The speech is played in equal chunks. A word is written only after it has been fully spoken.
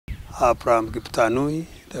Abraham Kiptanui,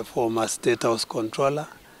 the former State House Comptroller.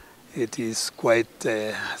 It is quite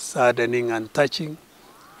saddening and touching.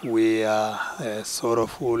 We are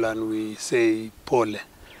sorrowful and we say pole.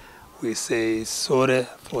 We say sorry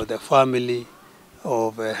for the family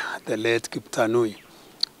of the late Kiptanui.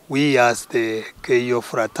 We as the KO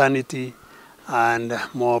fraternity, and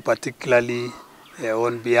more particularly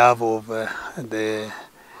on behalf of the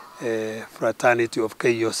fraternity of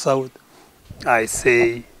KO South, I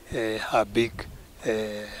say a big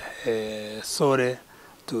sorry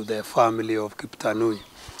to the family of Kiptanui.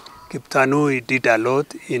 Kiptanui did a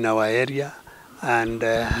lot in our area, and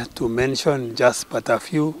to mention just but a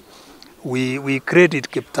few, we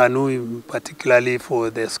credit Kiptanui particularly for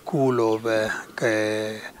the school of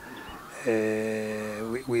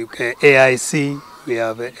AIC. We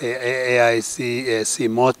have AIC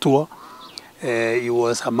Simotuo. He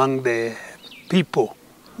was among the people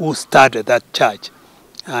who started that church.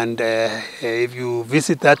 And if you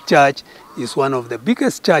visit that church, it's one of the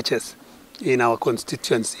biggest churches in our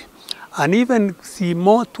constituency. And even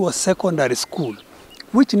Simotuo Secondary School,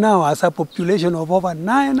 which now has a population of over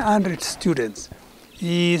 900 students,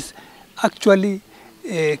 is actually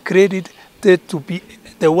credited to be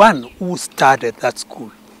the one who started that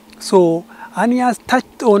school. So, and he has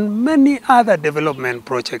touched on many other development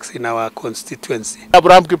projects in our constituency.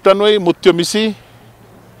 Abraham Kiptanui, Mutiomisi,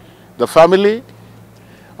 the family,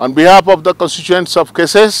 on behalf of the constituents of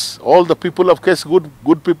Keses, all the people of Keses,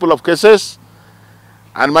 good people of Keses,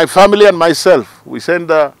 and my family and myself, we send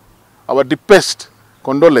our deepest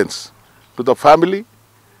condolence to the family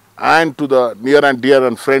and to the near and dear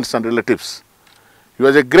and friends and relatives. He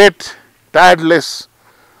was a great, tireless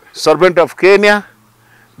servant of Kenya.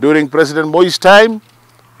 During President Moi's time,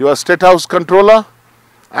 he was State House Comptroller,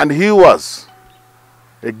 and he was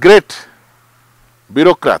a great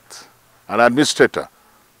bureaucrat and administrator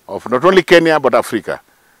of not only Kenya but Africa.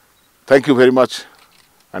 Thank you very much,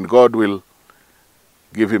 and God will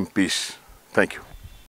give him peace. Thank you.